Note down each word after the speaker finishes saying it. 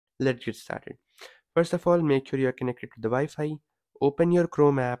Let's get started. First of all, make sure you are connected to the Wi-Fi. Open your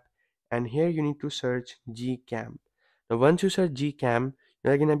Chrome app, and here you need to search GCam. Now, once you search GCam,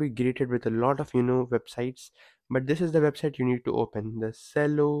 you're gonna be greeted with a lot of websites, but this is the website you need to open, the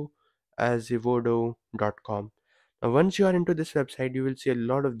celloazevodo.com. Now, once you are into this website, you will see a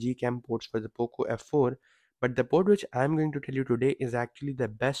lot of GCam ports for the Poco F4, but the port which I'm going to tell you today is actually the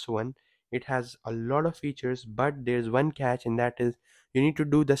best one. It has a lot of features, but there's one catch, and that is you need to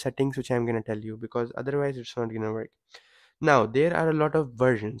do the settings which I'm going to tell you, because otherwise it's not going to work. Now there are a lot of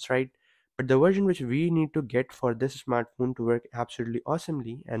versions, right? But the version which we need to get for this smartphone to work absolutely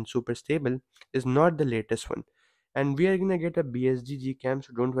awesomely and super stable is not the latest one. And we are going to get a BSG Gcam,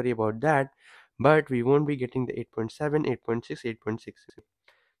 so don't worry about that. But we won't be getting the 8.7, 8.6, 8.6.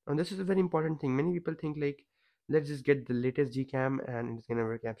 Now this is a very important thing. Many people think like, let's just get the latest Gcam and it's gonna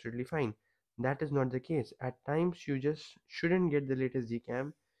work absolutely fine. That is not the case. At times you just shouldn't get the latest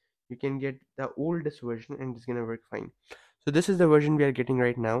Gcam. You can get the oldest version and it's gonna work fine. So this is the version we are getting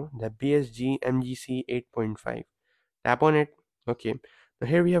right now, the BSG MGC 8.5. Tap on it. Okay. Now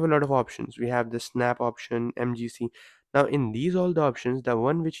here we have a lot of options. We have the Snap option, MGC. Now in these all the options, the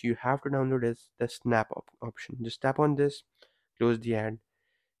one which you have to download is the Snap option. Just tap on this, close the ad,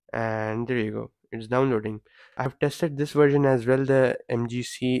 and there you go, it's downloading. I've tested this version as well, the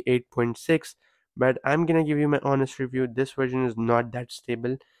MGC 8.6, but I'm gonna give you my honest review. This version is not that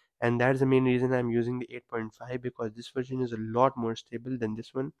stable, and that's the main reason I'm using the 8.5, because this version is a lot more stable than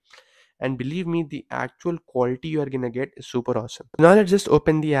this one. And believe me, the actual quality you are gonna get is super awesome. Now let's just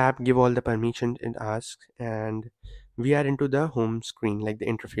open the app, give all the permissions it asks, and we are into the home screen, like the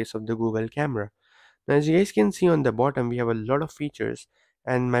interface of the Google camera. Now, as you guys can see on the bottom, we have a lot of features,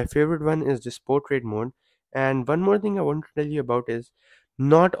 and my favorite one is this portrait mode. And one more thing I want to tell you about is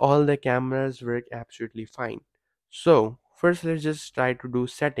not all the cameras work absolutely fine. So, first, let's just try to do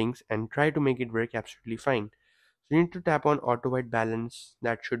settings and try to make it work absolutely fine. So, you need to tap on auto white balance,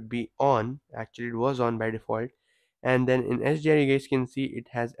 that should be on. Actually, it was on by default. And then in HDR, you guys can see it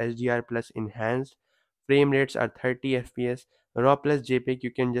has HDR plus enhanced. Frame rates are 30 fps. Raw plus JPEG,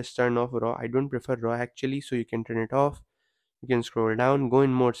 you can just turn off raw. I don't prefer raw actually, so you can turn it off. You can scroll down, go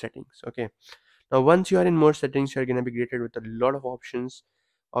in more settings. Okay. Now once you are in more settings, you're gonna be greeted with a lot of options,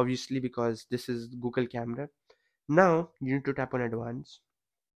 obviously because this is Google Camera. Now you need to tap on advanced.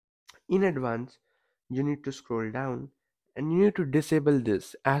 In advanced, you need to scroll down and you need to disable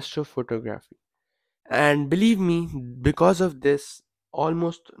this astrophotography. And believe me, because of this,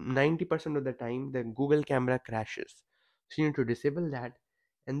 almost 90% of the time the Google camera crashes. So you need to disable that,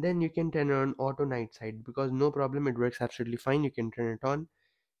 and then you can turn on auto night sight, because no problem, it works absolutely fine. You can turn it on.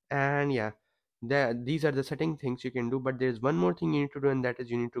 And yeah, these are the setting things you can do. But there's one more thing you need to do, and that is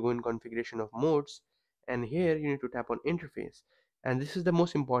you need to go in configuration of modes, and here you need to tap on interface. And this is the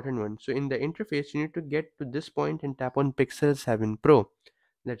most important one. So in the interface, you need to get to this point and tap on Pixel 7 Pro.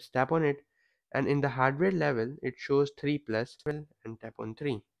 Let's tap on it, and in the hardware level it shows 3 plus, and tap on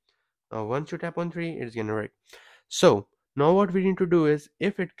 3. Now once you tap on 3, it's gonna work. So now what we need to do is,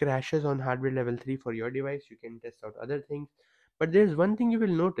 if it crashes on hardware level 3 for your device, you can test out other things. But there's one thing you will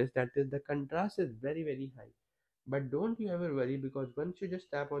notice, that is the contrast is very high. But don't you ever worry, because once you just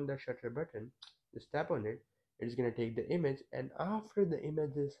tap on the shutter button, just tap on it, it's gonna take the image, and after the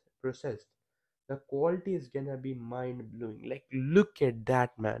image is processed, the quality is gonna be mind blowing. Like, look at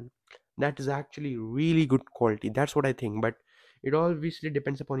that, man. That is actually really good quality. That's what I think. But it obviously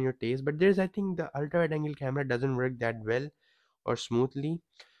depends upon your taste. But there's, I think, the ultra wide angle camera doesn't work that well or smoothly.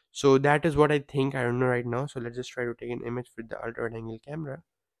 So that is what I think. I don't know right now. So let's just try to take an image with the ultra wide angle camera.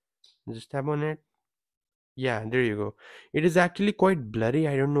 Just tap on it. Yeah, there you go. It is actually quite blurry.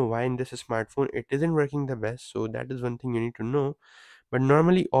 I don't know why in this smartphone it isn't working the best. So that is one thing you need to know. But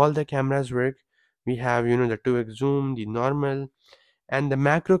normally all the cameras work. We have, the 2x zoom, the normal, and the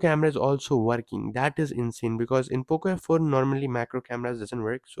macro camera is also working. That is insane, because in Poco F4 normally macro cameras doesn't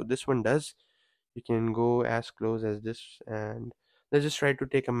work. So this one does. You can go as close as this, and let's just try to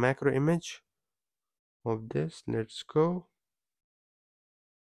take a macro image of this. Let's go.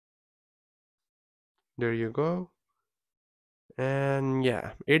 There you go. And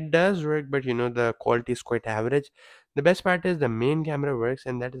yeah, it does work, but the quality is quite average. The best part is the main camera works,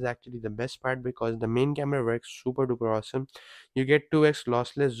 and that is actually the best part, because the main camera works super duper awesome. You get 2x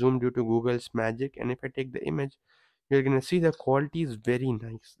lossless zoom due to Google's magic, and if I take the image, you're gonna see the quality is very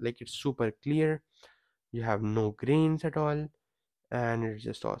nice. Like, it's super clear, you have no grains at all, and it's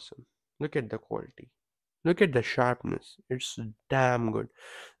just awesome. Look at the quality, look at the sharpness, it's damn good.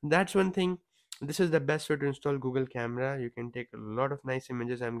 That's one thing. This is the best way to install Google Camera. You can take a lot of nice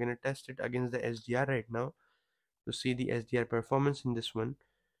images. I'm gonna test it against the SDR right now to see the SDR performance in this one.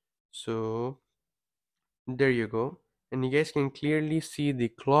 So there you go. And you guys can clearly see the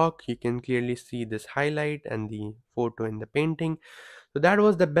clock, you can clearly see this highlight and the photo in the painting. So that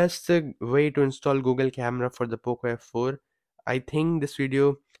was the best way to install Google Camera for the Poco F4. I think this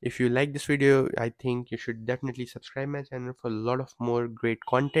video, if you like this video, I think you should definitely subscribe my channel for a lot of more great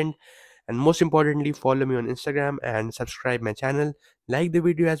content. And most importantly, follow me on Instagram and subscribe my channel. Like the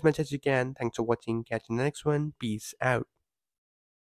video as much as you can. Thanks for watching. Catch you in the next one. Peace out.